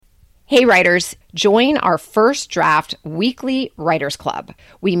Hey writers, join our First Draft weekly writers club.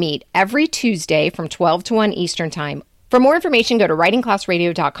 We meet every Tuesday from 12 to 1 Eastern Time. For more information, go to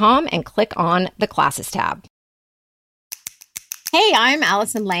writingclassradio.com and click on the Classes tab. Hey, I'm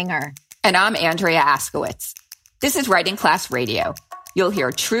Allison Langer. And I'm Andrea Askowitz. This is Writing Class Radio. You'll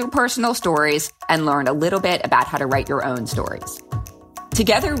hear true personal stories and learn a little bit about how to write your own stories.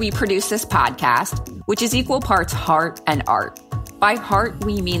 Together, we produce this podcast, which is equal parts heart and art. By heart,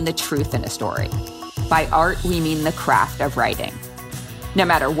 we mean the truth in a story. By art, we mean the craft of writing. No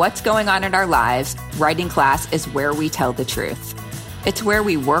matter what's going on in our lives, writing class is where we tell the truth. It's where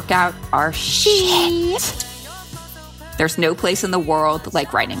we work out our shit. There's no place in the world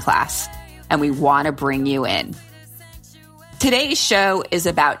like writing class, and we want to bring you in. Today's show is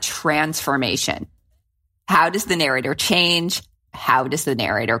about transformation. How does the narrator change? How does the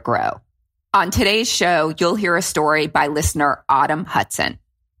narrator grow? On today's show, you'll hear a story by listener Autumn Hudson.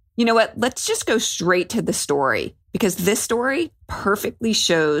 You know what? Let's just go straight to the story, because this story perfectly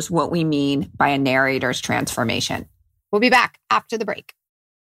shows what we mean by a narrator's transformation. We'll be back after the break.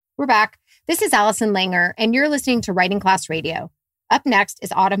 We're back. This is Allison Langer, and you're listening to Writing Class Radio. Up next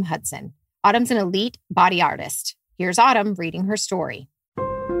is Autumn Hudson. Autumn's an elite body artist. Here's Autumn reading her story.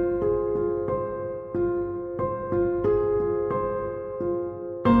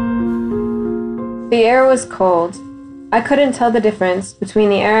 The air was cold. I couldn't tell the difference between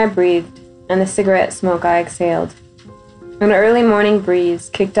the air I breathed and the cigarette smoke I exhaled. An early morning breeze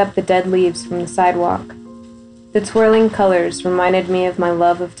kicked up the dead leaves from the sidewalk. The twirling colors reminded me of my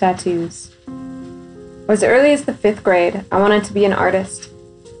love of tattoos. As early as the 5th grade, I wanted to be an artist.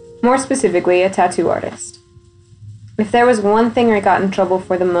 More specifically, a tattoo artist. If there was one thing I got in trouble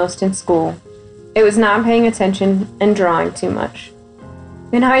for the most in school, it was not paying attention and drawing too much.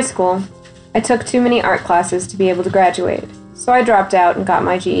 In high school, I took too many art classes to be able to graduate, so I dropped out and got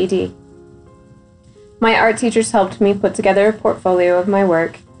my GED. My art teachers helped me put together a portfolio of my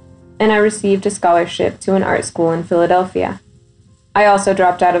work, and I received a scholarship to an art school in Philadelphia. I also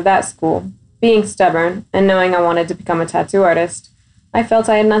dropped out of that school. Being stubborn and knowing I wanted to become a tattoo artist, I felt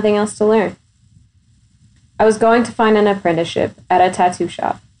I had nothing else to learn. I was going to find an apprenticeship at a tattoo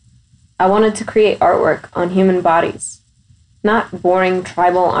shop. I wanted to create artwork on human bodies. Not boring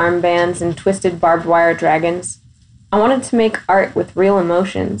tribal armbands and twisted barbed wire dragons. I wanted to make art with real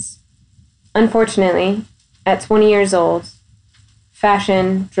emotions. Unfortunately, at 20 years old,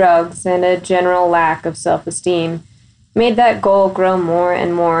 fashion, drugs, and a general lack of self-esteem made that goal grow more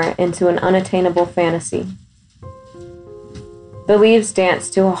and more into an unattainable fantasy. The leaves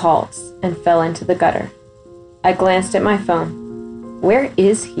danced to a halt and fell into the gutter. I glanced at my phone. Where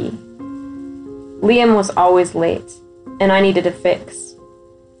is he? Liam was always late, and I needed a fix.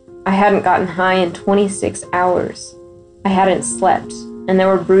 I hadn't gotten high in 26 hours. I hadn't slept, and there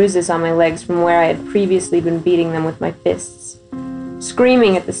were bruises on my legs from where I had previously been beating them with my fists,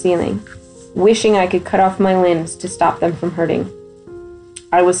 screaming at the ceiling, wishing I could cut off my limbs to stop them from hurting.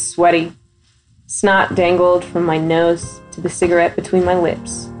 I was sweaty. Snot dangled from my nose to the cigarette between my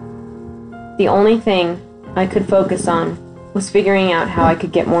lips. The only thing I could focus on was figuring out how I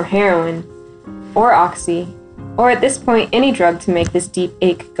could get more heroin, or oxy, or at this point any drug to make this deep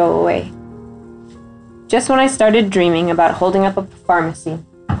ache go away. Just when I started dreaming about holding up a pharmacy,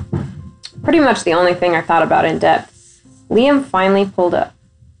 pretty much the only thing I thought about in depth, Liam finally pulled up.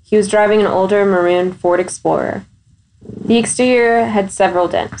 He was driving an older maroon Ford Explorer. The exterior had several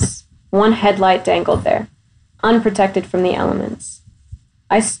dents. One headlight dangled there, unprotected from the elements.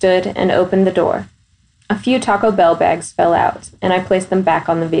 I stood and opened the door. A few Taco Bell bags fell out, and I placed them back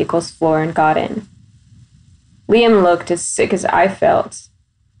on the vehicle's floor and got in. Liam looked as sick as I felt.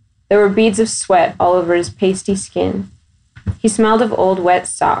 There were beads of sweat all over his pasty skin. He smelled of old wet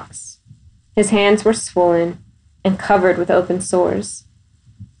socks. His hands were swollen and covered with open sores.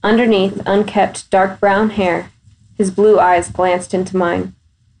 Underneath unkempt dark brown hair, his blue eyes glanced into mine.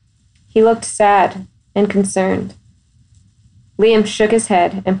 He looked sad and concerned. Liam shook his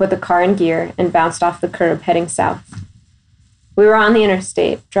head and put the car in gear and bounced off the curb, heading south. We were on the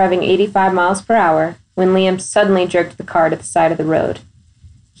interstate, driving 85 miles per hour, when Liam suddenly jerked the car to the side of the road.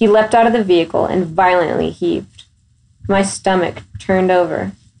 He leapt out of the vehicle and violently heaved. My stomach turned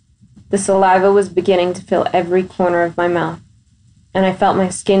over. The saliva was beginning to fill every corner of my mouth, and I felt my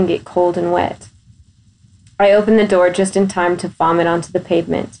skin get cold and wet. I opened the door just in time to vomit onto the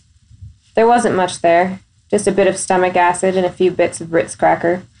pavement. There wasn't much there, just a bit of stomach acid and a few bits of Ritz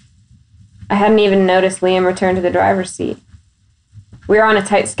cracker. I hadn't even noticed Liam return to the driver's seat. "We're on a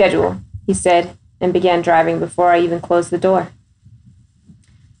tight schedule," he said, and began driving before I even closed the door.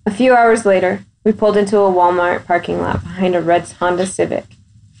 A few hours later, we pulled into a Walmart parking lot behind a red Honda Civic.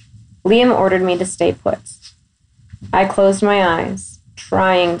 Liam ordered me to stay put. I closed my eyes,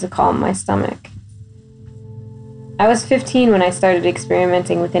 trying to calm my stomach. I was 15 when I started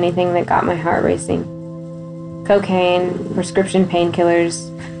experimenting with anything that got my heart racing. Cocaine, prescription painkillers,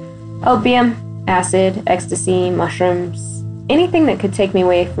 opium, acid, ecstasy, mushrooms, anything that could take me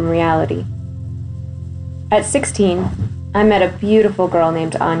away from reality. At 16, I met a beautiful girl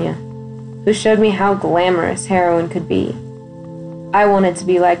named Anya, who showed me how glamorous heroin could be. I wanted to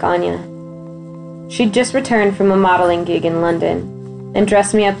be like Anya. She'd just returned from a modeling gig in London and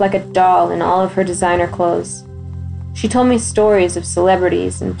dressed me up like a doll in all of her designer clothes. She told me stories of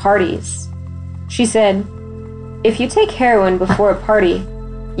celebrities and parties. She said, "If you take heroin before a party,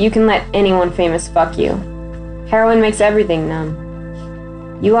 you can let anyone famous fuck you. Heroin makes everything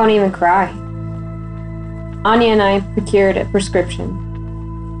numb. You won't even cry." Anya and I procured a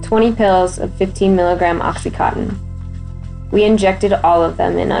prescription, 20 pills of 15 milligram Oxycontin. We injected all of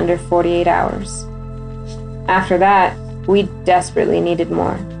them in under 48 hours. After that, we desperately needed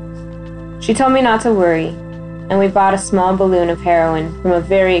more. She told me not to worry, and we bought a small balloon of heroin from a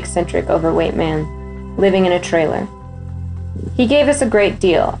very eccentric overweight man living in a trailer. He gave us a great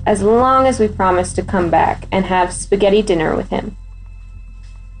deal, as long as we promised to come back and have spaghetti dinner with him.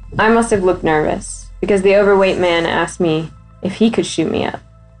 I must have looked nervous, because the overweight man asked me if he could shoot me up.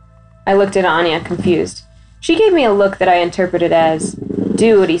 I looked at Anya, confused. She gave me a look that I interpreted as,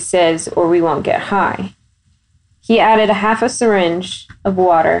 "Do what he says or we won't get high." He added a half a syringe of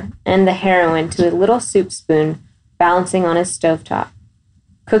water and the heroin to a little soup spoon balancing on his stovetop,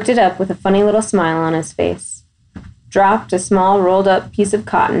 cooked it up with a funny little smile on his face, dropped a small rolled-up piece of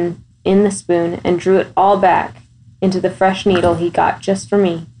cotton in the spoon, and drew it all back into the fresh needle he got just for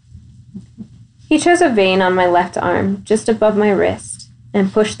me. He chose a vein on my left arm, just above my wrist,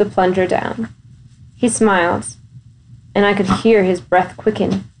 and pushed the plunger down. He smiled, and I could hear his breath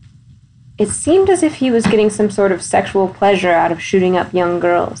quicken. It seemed as if he was getting some sort of sexual pleasure out of shooting up young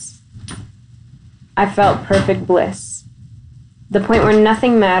girls. I felt perfect bliss, the point where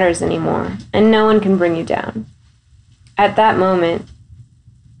nothing matters anymore, and no one can bring you down. At that moment,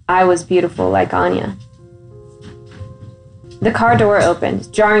 I was beautiful like Anya. The car door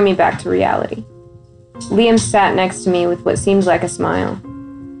opened, jarring me back to reality. Liam sat next to me with what seemed like a smile.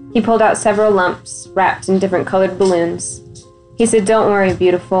 He pulled out several lumps wrapped in different colored balloons. He said, "Don't worry,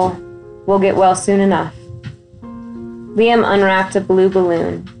 beautiful. We'll get well soon enough." Liam unwrapped a blue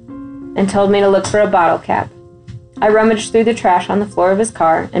balloon and told me to look for a bottle cap. I rummaged through the trash on the floor of his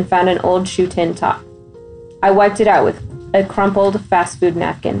car and found an old shoe tin top. I wiped it out with a crumpled fast food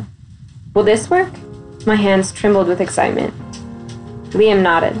napkin. "Will this work?" My hands trembled with excitement. Liam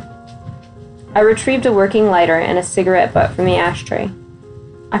nodded. I retrieved a working lighter and a cigarette butt from the ashtray.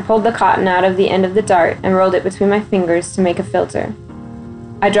 I pulled the cotton out of the end of the dart and rolled it between my fingers to make a filter.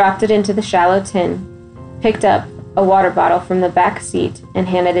 I dropped it into the shallow tin, picked up a water bottle from the back seat, and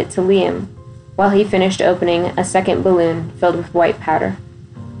handed it to Liam, while he finished opening a second balloon filled with white powder.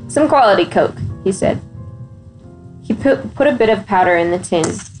 "Some quality coke," he said. He put a bit of powder in the tin,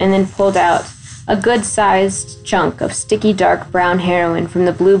 and then pulled out a good-sized chunk of sticky dark brown heroin from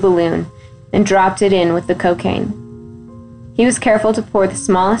the blue balloon and dropped it in with the cocaine. He was careful to pour the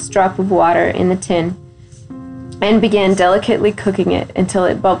smallest drop of water in the tin and began delicately cooking it until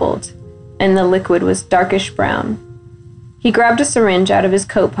it bubbled and the liquid was darkish brown. He grabbed a syringe out of his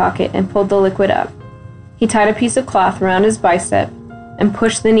coat pocket and pulled the liquid up. He tied a piece of cloth around his bicep and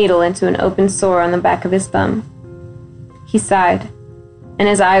pushed the needle into an open sore on the back of his thumb. He sighed, and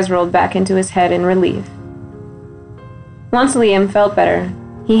his eyes rolled back into his head in relief. Once Liam felt better,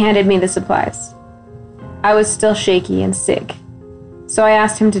 he handed me the supplies. I was still shaky and sick, so I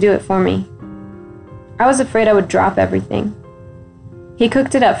asked him to do it for me. I was afraid I would drop everything. He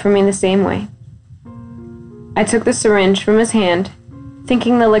cooked it up for me the same way. I took the syringe from his hand,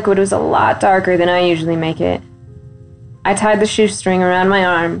 thinking the liquid was a lot darker than I usually make it. I tied the shoestring around my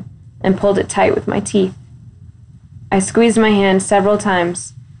arm and pulled it tight with my teeth. I squeezed my hand several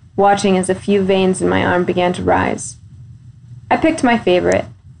times, watching as a few veins in my arm began to rise. I picked my favorite,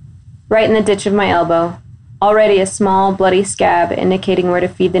 right in the ditch of my elbow, already a small, bloody scab indicating where to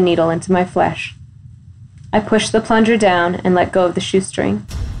feed the needle into my flesh. I pushed the plunger down and let go of the shoestring.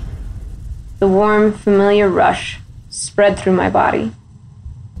 The warm, familiar rush spread through my body.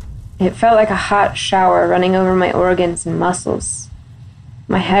 It felt like a hot shower running over my organs and muscles.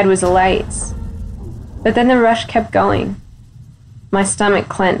 My head was alight, but then the rush kept going. My stomach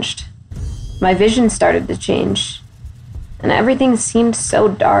clenched. My vision started to change, and everything seemed so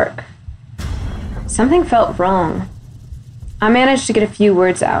dark. Something felt wrong. I managed to get a few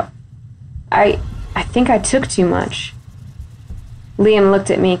words out. I think I took too much. Liam looked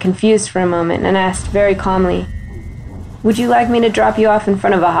at me, confused for a moment, and asked very calmly, "Would you like me to drop you off in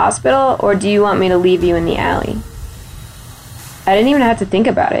front of a hospital, or do you want me to leave you in the alley?" I didn't even have to think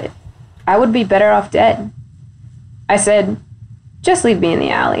about it. I would be better off dead. I said, "Just leave me in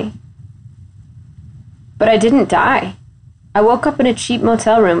the alley." But I didn't die. I woke up in a cheap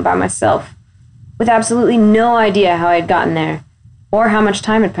motel room by myself, with absolutely no idea how I had gotten there, or how much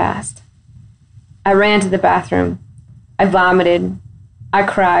time had passed. I ran to the bathroom. I vomited. I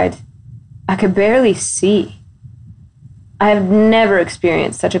cried. I could barely see. I have never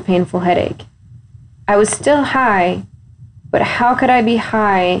experienced such a painful headache. I was still high, but how could I be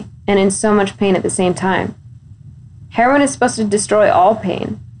high and in so much pain at the same time? Heroin is supposed to destroy all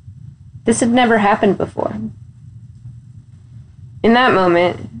pain. This had never happened before. In that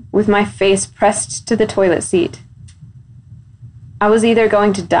moment, with my face pressed to the toilet seat, I was either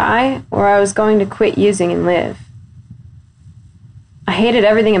going to die or I was going to quit using and live. I hated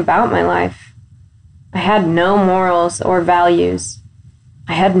everything about my life. I had no morals or values.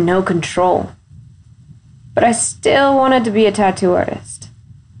 I had no control. But I still wanted to be a tattoo artist.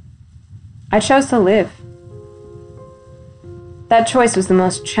 I chose to live. That choice was the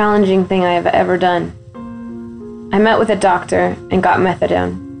most challenging thing I have ever done. I met with a doctor and got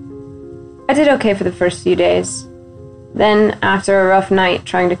methadone. I did okay for the first few days. Then, after a rough night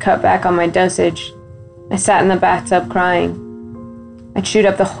trying to cut back on my dosage, I sat in the bathtub crying. I chewed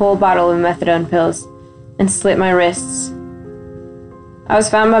up the whole bottle of methadone pills and slit my wrists. I was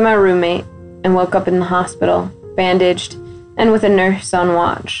found by my roommate and woke up in the hospital, bandaged and with a nurse on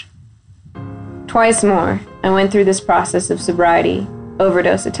watch. Twice more, I went through this process of sobriety,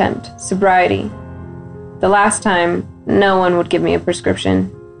 overdose attempt, sobriety. The last time, no one would give me a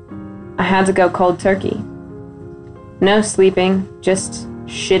prescription. I had to go cold turkey. No sleeping, just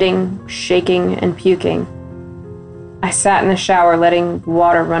shitting, shaking, and puking. I sat in the shower letting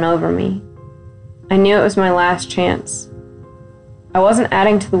water run over me. I knew it was my last chance. I wasn't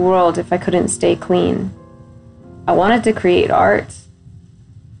adding to the world if I couldn't stay clean. I wanted to create art.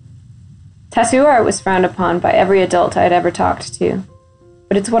 Tattoo art was frowned upon by every adult I had ever talked to,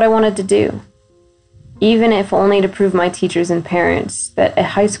 but it's what I wanted to do. Even if only to prove my teachers and parents that a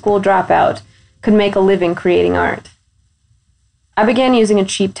high school dropout could make a living creating art. I began using a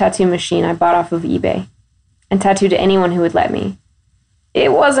cheap tattoo machine I bought off of eBay and tattooed anyone who would let me.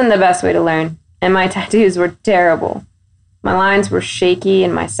 It wasn't the best way to learn, and my tattoos were terrible. My lines were shaky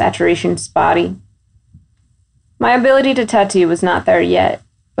and my saturation spotty. My ability to tattoo was not there yet,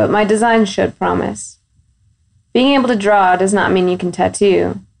 but my designs showed promise. Being able to draw does not mean you can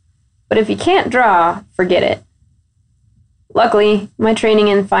tattoo, but if you can't draw, forget it. Luckily, my training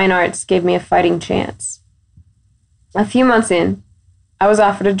in fine arts gave me a fighting chance. A few months in, I was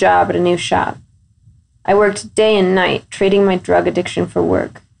offered a job at a new shop. I worked day and night, trading my drug addiction for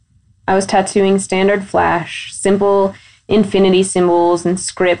work. I was tattooing standard flash, simple infinity symbols and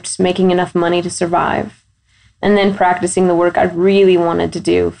script, making enough money to survive, and then practicing the work I really wanted to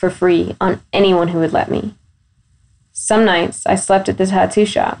do for free on anyone who would let me. Some nights, I slept at the tattoo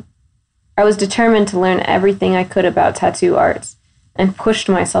shop. I was determined to learn everything I could about tattoo art and pushed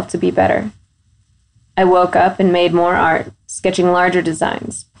myself to be better. I woke up and made more art, sketching larger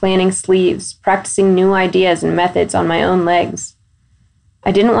designs, planning sleeves, practicing new ideas and methods on my own legs.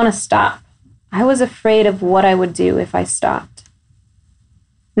 I didn't want to stop. I was afraid of what I would do if I stopped.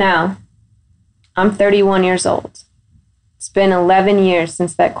 Now, I'm 31 years old. It's been 11 years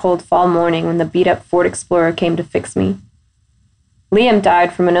since that cold fall morning when the beat-up Ford Explorer came to fix me. Liam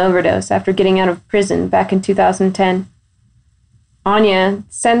died from an overdose after getting out of prison back in 2010. Anya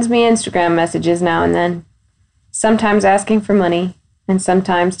sends me Instagram messages now and then, sometimes asking for money, and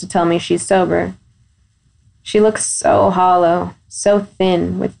sometimes to tell me she's sober. She looks so hollow, so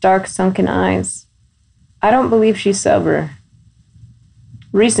thin, with dark sunken eyes. I don't believe she's sober.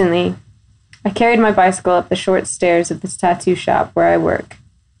 Recently, I carried my bicycle up the short stairs of this tattoo shop where I work.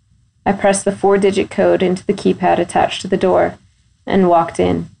 I pressed the 4-digit code into the keypad attached to the door and walked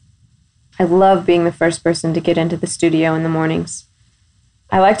in. I love being the first person to get into the studio in the mornings.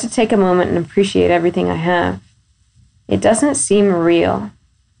 I like to take a moment and appreciate everything I have. It doesn't seem real.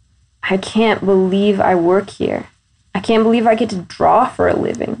 I can't believe I work here. I can't believe I get to draw for a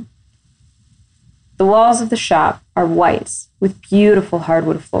living. The walls of the shop are white with beautiful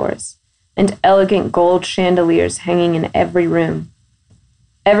hardwood floors and elegant gold chandeliers hanging in every room.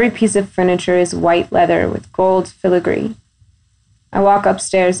 Every piece of furniture is white leather with gold filigree. I walk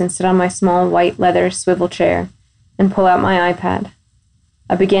upstairs and sit on my small white leather swivel chair and pull out my iPad.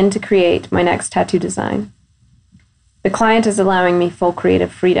 I begin to create my next tattoo design. The client is allowing me full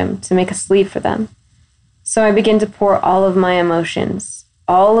creative freedom to make a sleeve for them, So I begin to pour all of my emotions,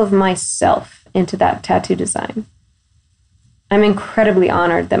 all of myself into that tattoo design. I'm incredibly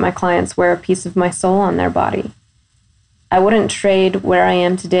honored that my clients wear a piece of my soul on their body. I wouldn't trade where I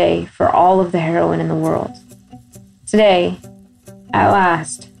am today for all of the heroin in the world. Today, at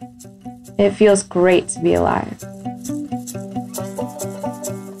last, it feels great to be alive.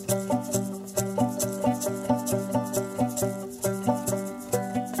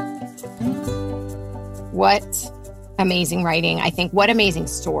 What amazing writing. I think what amazing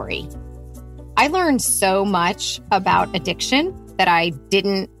story. I learned so much about addiction that I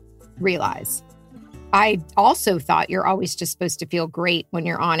didn't realize. I also thought you're always just supposed to feel great when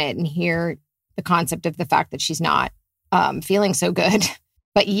you're on it, and hear the concept of the fact that she's not feeling so good,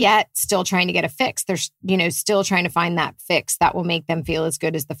 but yet still trying to get a fix. They're, still trying to find that fix that will make them feel as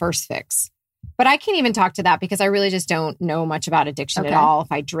good as the first fix. But I can't even talk to that because I really just don't know much about addiction at all.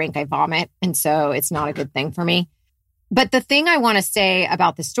 If I drink, I vomit. And so it's not a good thing for me. But the thing I want to say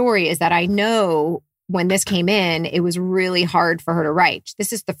about the story is that I know when this came in, it was really hard for her to write.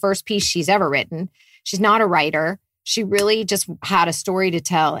 This is the first piece she's ever written. She's not a writer. She really just had a story to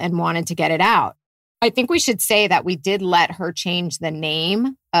tell and wanted to get it out. I think we should say that we did let her change the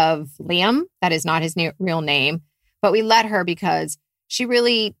name of Liam. That is not his real name. But we let her because she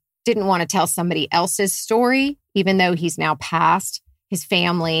really didn't want to tell somebody else's story, even though he's now passed, his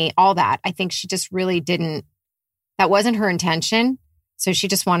family, all that. I think she just really didn't, that wasn't her intention. So she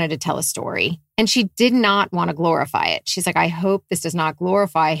just wanted to tell a story. And she did not want to glorify it. She's like, I hope this does not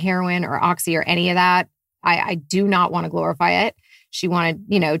glorify heroin or oxy or any of that. I do not want to glorify it. She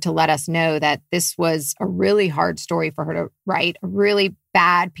wanted, to let us know that this was a really hard story for her to write, a really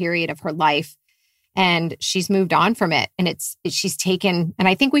bad period of her life. And she's moved on from it. And she's taken, and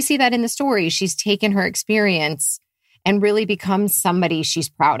I think we see that in the story, she's taken her experience and really become somebody she's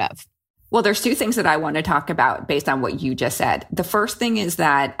proud of. Well, there's two things that I want to talk about based on what you just said. The first thing is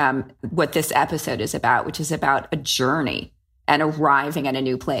that what this episode is about, which is about a journey and arriving at a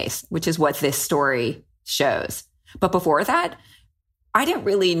new place, which is what this story shows. But before that, I didn't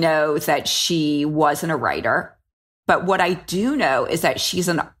really know that she wasn't a writer. But what I do know is that she's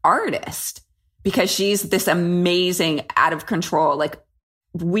an artist, because she's this amazing, out of control. Like,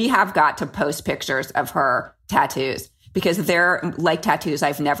 we have got to post pictures of her tattoos because they're like tattoos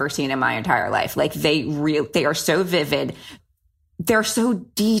I've never seen in my entire life. Like, they are so vivid. They're so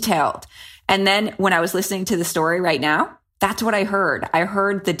detailed. And then when I was listening to the story right now, that's what I heard. I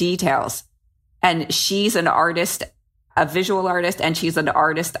heard the details. And she's an artist, a visual artist, and she's an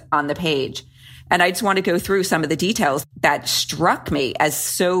artist on the page. And I just want to go through some of the details that struck me as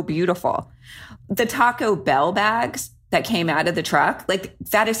so beautiful. The Taco Bell bags that came out of the truck, like,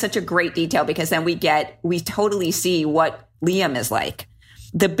 that is such a great detail, because then we totally see what Liam is like.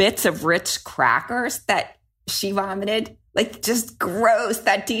 The bits of Ritz crackers that she vomited, like, just gross.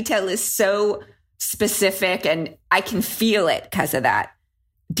 That detail is so specific, and I can feel it because of that.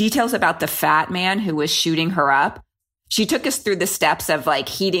 Details about the fat man who was shooting her up. She took us through the steps of, like,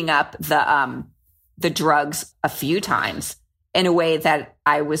 heating up the drugs a few times in a way that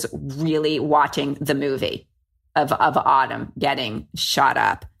I was really watching the movie of Autumn getting shot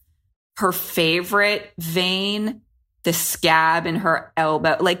up. Her favorite vein, the scab in her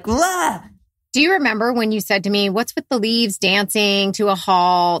elbow, like, blah. Do you remember when you said to me, what's with the leaves dancing to a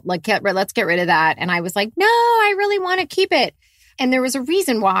halt? Like, let's get rid of that. And I was like, no, I really want to keep it. And there was a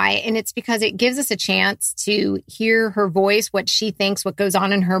reason why. And it's because it gives us a chance to hear her voice, what she thinks, what goes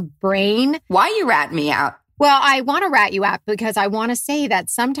on in her brain. Why you rat me out? Well, I want to rat you out because I want to say that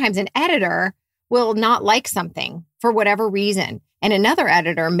sometimes an editor will not like something for whatever reason, and another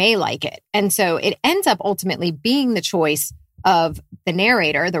editor may like it. And so it ends up ultimately being the choice of the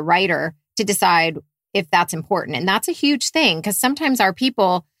narrator, the writer, to decide if that's important. And that's a huge thing, because sometimes our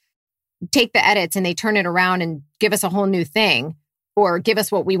people take the edits and they turn it around and give us a whole new thing, or give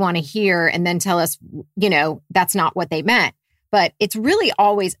us what we want to hear and then tell us, that's not what they meant. But it's really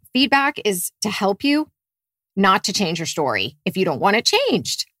always, feedback is to help you, not to change your story if you don't want it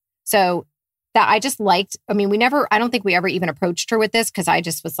changed. So that I just liked, I don't think we ever even approached her with this, because I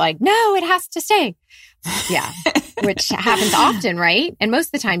just was like, no, it has to stay. Yeah, which happens often, right? And most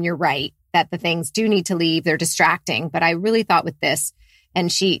of the time you're right that the things do need to leave. They're distracting. But I really thought with this,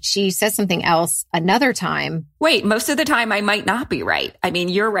 and she says something else another time. Wait, most of the time I might not be right. I mean,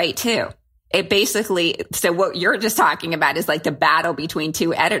 you're right too. It basically, so what you're just talking about is like the battle between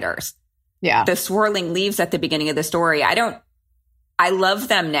two editors. Yeah. The swirling leaves at the beginning of the story. I love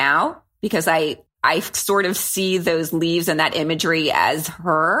them now because I sort of see those leaves and that imagery as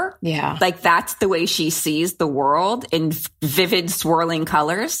her. Yeah. Like, that's the way she sees the world, in vivid swirling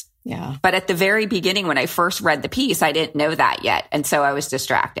colors. Yeah. But at the very beginning, when I first read the piece, I didn't know that yet. And so I was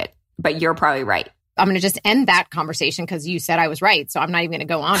distracted. But you're probably right. I'm going to just end that conversation because you said I was right. So I'm not even going to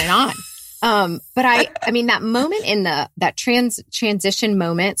go on and on. But I mean, that moment in that transition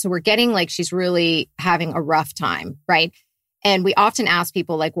moment. So we're getting like, she's really having a rough time, right? And we often ask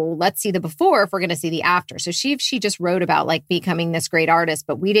people like, well, let's see the before if we're going to see the after. So she just wrote about like becoming this great artist,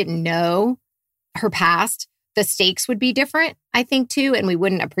 but we didn't know her past, the stakes would be different, I think, too. And we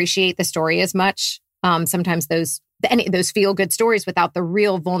wouldn't appreciate the story as much. Sometimes those feel good stories without the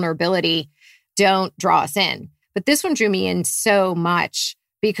real vulnerability don't draw us in. But this one drew me in so much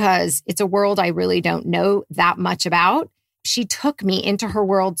because it's a world I really don't know that much about. She took me into her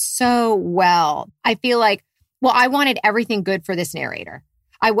world so well. I feel like, well, I wanted everything good for this narrator.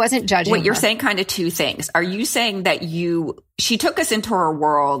 I wasn't judging Wait, you're her. saying kind of two things. Are you saying that she took us into her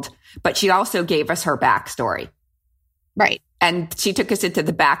world, but she also gave us her backstory? Right. And she took us into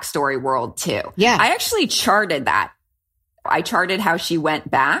the backstory world too. Yeah. I actually charted that. I charted how she went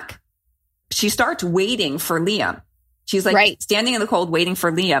back. She starts waiting for Liam. She's like standing in the cold waiting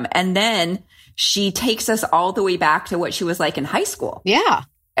for Liam. And then she takes us all the way back to what she was like in high school. Yeah.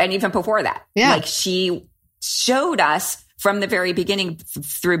 And even before that. Yeah. Like she showed us from the very beginning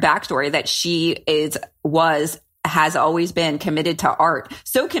through backstory that she has always been committed to art.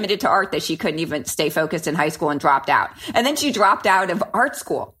 So committed to art that she couldn't even stay focused in high school and dropped out. And then she dropped out of art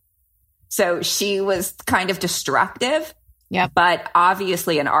school. So she was kind of destructive, but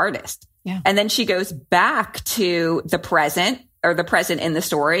obviously an artist. Yeah. And then she goes back to the present in the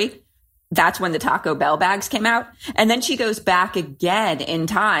story. That's when the Taco Bell bags came out. And then she goes back again in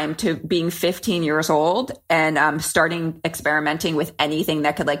time to being 15 years old and starting experimenting with anything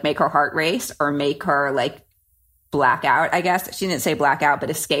that could like make her heart race or make her like black out, I guess. She didn't say black out,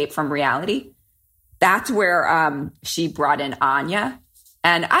 but escape from reality. That's where she brought in Anya.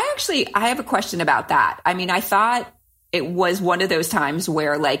 And I have a question about that. I mean, I thought it was one of those times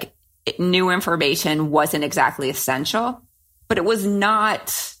where like new information wasn't exactly essential, but it was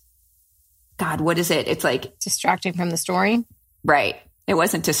not... God, what is it? It's like... distracting from the story. Right. It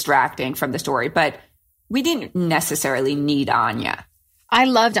wasn't distracting from the story, but we didn't necessarily need Anya. I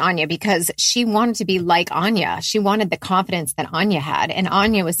loved Anya because she wanted to be like Anya. She wanted the confidence that Anya had. And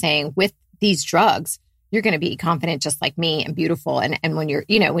Anya was saying, with these drugs, you're going to be confident just like me and beautiful. And when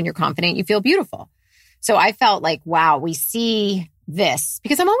you're confident, you feel beautiful. So I felt like, wow, we see this,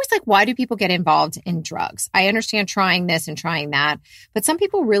 because I'm always like, why do people get involved in drugs? I understand trying this and trying that, but some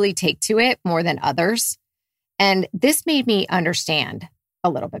people really take to it more than others. And this made me understand a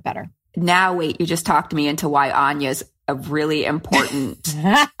little bit better. Now, wait, you just talked me into why Anya's a really important...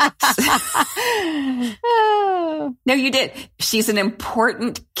 No, you did. She's an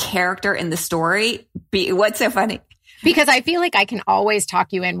important character in the story. What's so funny? Because I feel like I can always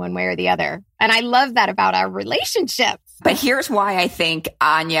talk you in one way or the other. And I love that about our relationship. But here's why I think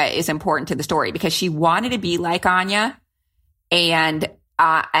Anya is important to the story, because she wanted to be like Anya, and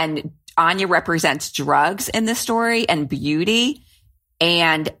Anya represents drugs in the story and beauty.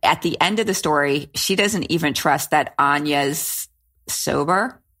 And at the end of the story, she doesn't even trust that Anya's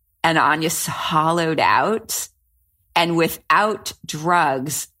sober and Anya's hollowed out. And without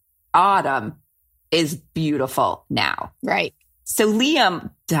drugs, Autumn is beautiful now. Right. So Liam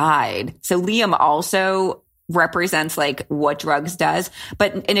died. So Liam also represents like what drugs does,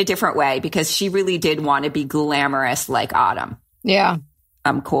 but in a different way, because she really did want to be glamorous like Autumn. Yeah.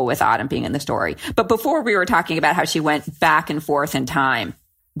 I'm cool with Autumn being in the story. But before, we were talking about how she went back and forth in time,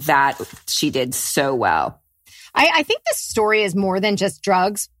 that she did so well. I think this story is more than just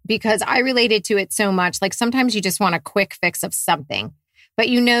drugs, because I related to it so much. Like sometimes you just want a quick fix of something, but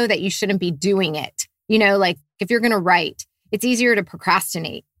you know that you shouldn't be doing it. You know, like if you're going to write, it's easier to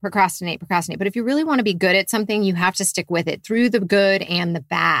procrastinate. But if you really want to be good at something, you have to stick with it through the good and the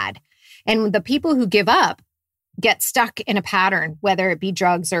bad. And the people who give up get stuck in a pattern, whether it be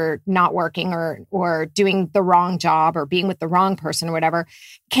drugs or not working or doing the wrong job or being with the wrong person or whatever,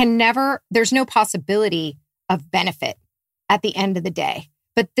 there's no possibility of benefit at the end of the day.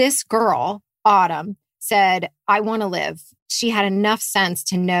 But this girl, Autumn, said, I want to live. She had enough sense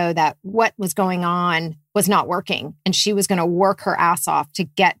to know that what was going on was not working, and she was going to work her ass off to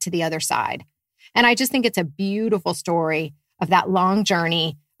get to the other side. And I just think it's a beautiful story of that long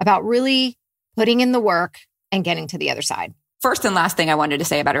journey about really putting in the work and getting to the other side. First and last thing I wanted to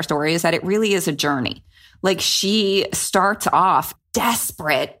say about her story is that it really is a journey. Like she starts off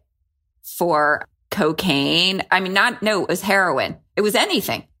desperate for cocaine. I mean, it was heroin. It was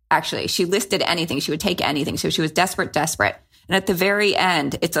anything, actually. She listed anything. She would take anything. So she was desperate. And at the very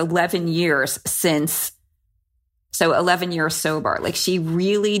end, it's 11 years since So 11 years sober. Like, she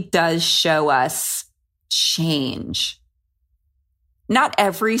really does show us change. Not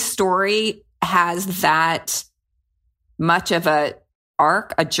every story has that much of a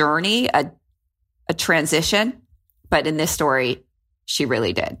arc, a journey, a transition. But in this story, she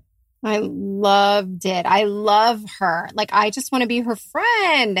really did. I loved it. I love her. Like, I just want to be her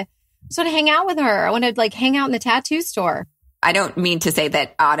friend. I just want to hang out with her. I want to hang out in the tattoo store. I don't mean to say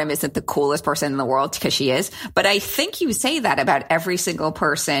that Autumn isn't the coolest person in the world, because she is, but I think you say that about every single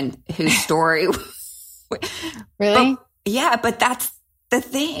person whose story. Really? But that's the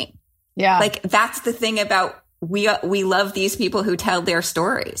thing. Yeah. Like, that's the thing about we love these people who tell their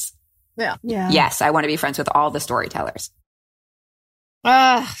stories. Yeah. Yes, I want to be friends with all the storytellers.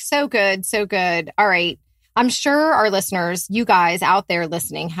 So good. So good. All right. I'm sure our listeners, you guys out there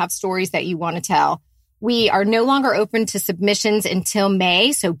listening, have stories that you want to tell. We are no longer open to submissions until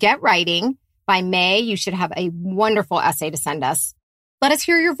May, so get writing. By May, you should have a wonderful essay to send us. Let us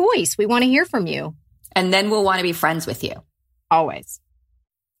hear your voice. We want to hear from you. And then we'll want to be friends with you. Always.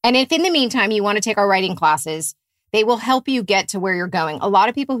 And if in the meantime you want to take our writing classes, they will help you get to where you're going. A lot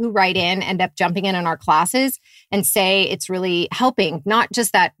of people who write in end up jumping in our classes and say it's really helping. Not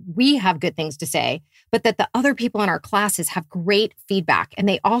just that we have good things to say, but that the other people in our classes have great feedback. And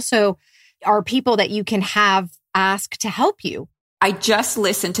they also are people that you can have ask to help you. I just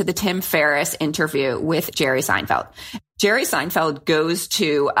listened to the Tim Ferriss interview with Jerry Seinfeld. Jerry Seinfeld goes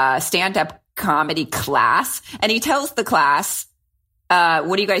to a stand-up comedy class, and he tells the class,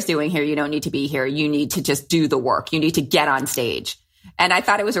 what are you guys doing here? You don't need to be here. You need to just do the work. You need to get on stage. And I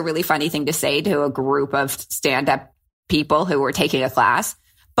thought it was a really funny thing to say to a group of stand-up people who were taking a class.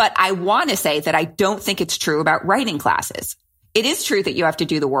 But I want to say that I don't think it's true about writing classes. It is true that you have to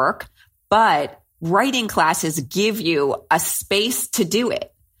do the work, but writing classes give you a space to do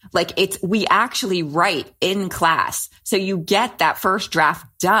it. Like, we actually write in class. So you get that first draft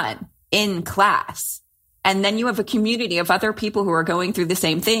done in class. And then you have a community of other people who are going through the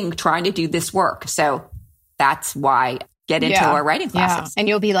same thing, trying to do this work. So that's why get into our writing classes. Yeah. And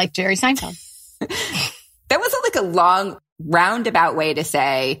you'll be like Jerry Seinfeld. That was a long roundabout way to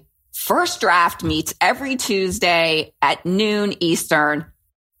say first draft meets every Tuesday at noon Eastern.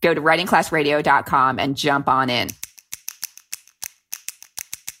 Go to writingclassradio.com and jump on in.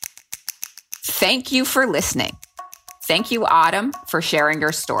 Thank you for listening. Thank you, Autumn, for sharing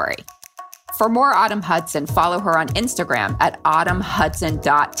your story. For more Autumn Hudson, follow her on Instagram at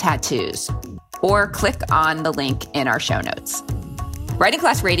autumnhudson.tattoos or click on the link in our show notes. Writing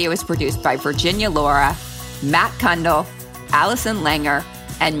Class Radio is produced by Virginia Laura, Matt Kundle, Allison Langer,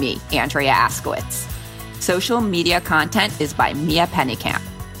 and me, Andrea Askowitz. Social media content is by Mia Pennycamp.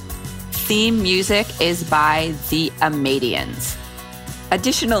 Theme music is by The Amadians.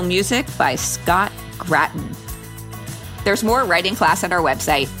 Additional music by Scott Gratton. There's more writing class on our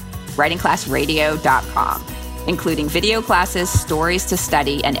website, writingclassradio.com, including video classes, stories to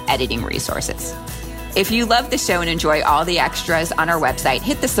study, and editing resources. If you love the show and enjoy all the extras on our website,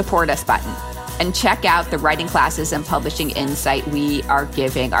 hit the support us button and check out the writing classes and publishing insight we are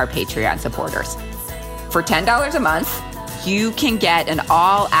giving our Patreon supporters. For $10 a month, you can get an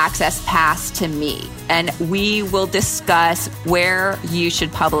all-access pass to me, and we will discuss where you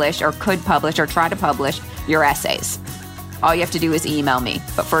should publish or could publish or try to publish your essays. All you have to do is email me,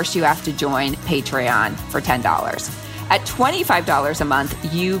 but first you have to join Patreon for $10. At $25 a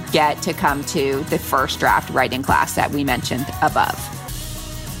month, you get to come to the first draft writing class that we mentioned above.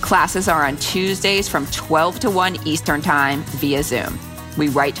 Classes are on Tuesdays from 12 to 1 Eastern Time via Zoom. We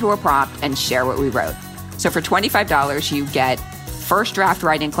write to a prompt and share what we wrote. So for $25, you get first draft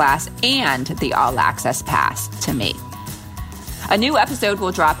writing class and the all access pass to me. A new episode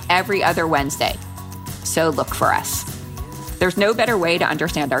will drop every other Wednesday, so look for us. There's no better way to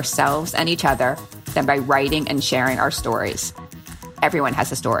understand ourselves and each other than by writing and sharing our stories. Everyone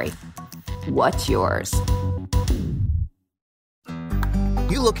has a story. What's yours?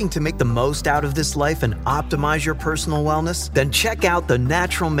 You looking to make the most out of this life and optimize your personal wellness? Then check out the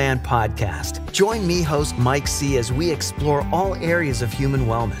Natural Man Podcast. Join me, host Mike C., as we explore all areas of human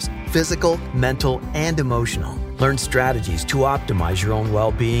wellness, physical, mental, and emotional. Learn strategies to optimize your own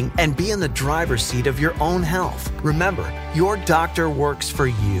well-being and be in the driver's seat of your own health. Remember, your doctor works for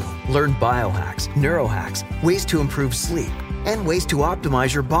you. Learn biohacks, neurohacks, ways to improve sleep, and ways to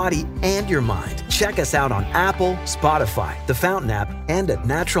optimize your body and your mind. Check us out on Apple, Spotify, the Fountain app, and at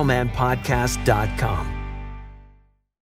naturalmanpodcast.com.